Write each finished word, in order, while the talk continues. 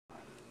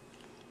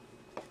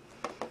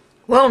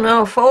Well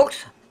now,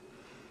 folks,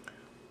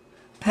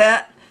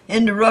 Pat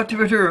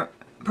interrupted her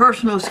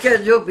personal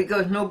schedule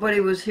because nobody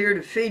was here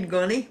to feed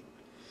Gunny,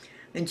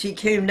 and she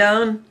came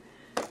down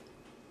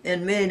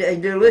and made a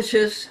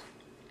delicious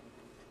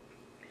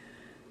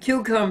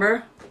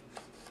cucumber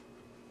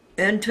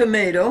and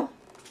tomato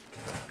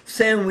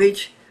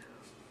sandwich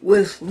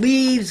with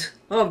leaves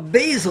of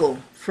basil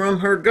from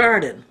her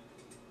garden.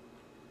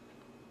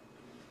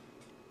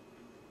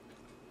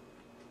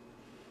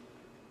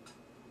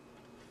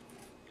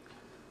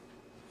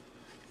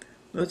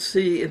 Let's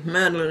see if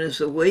Madeline is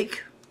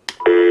awake.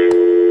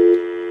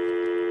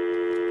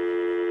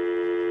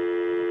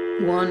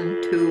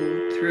 1,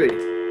 2, 3.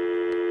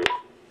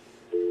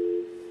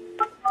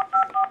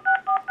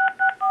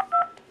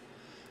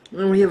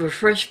 And we have a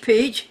fresh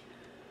peach.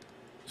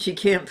 She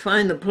can't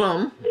find the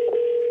plum.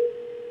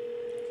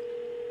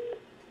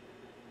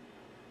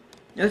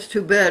 That's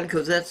too bad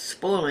because that's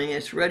spoiling.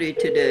 It's ready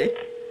today.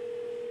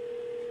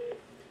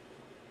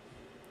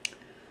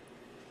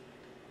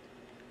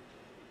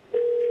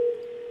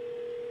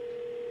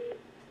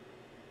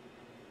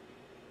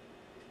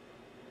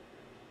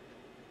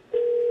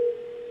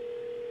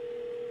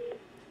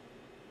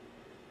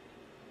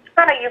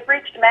 You've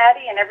reached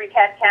Maddie, and every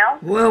cat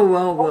counts.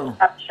 Well.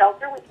 Up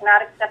shelter. We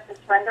cannot accept the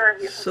surrender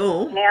of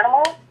your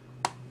animal.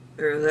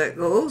 There that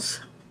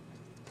goes.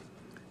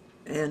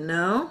 And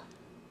now,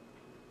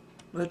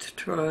 let's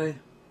try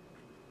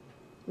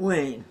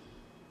Wayne.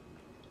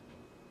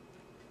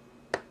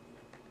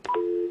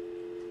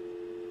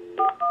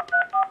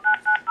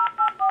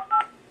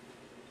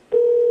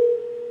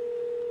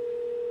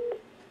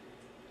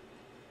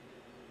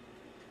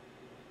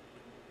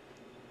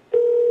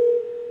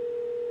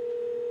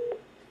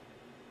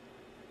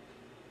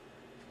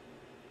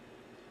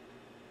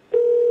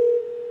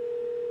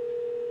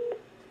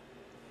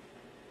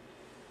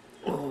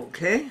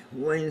 Okay,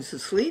 Wayne's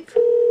asleep.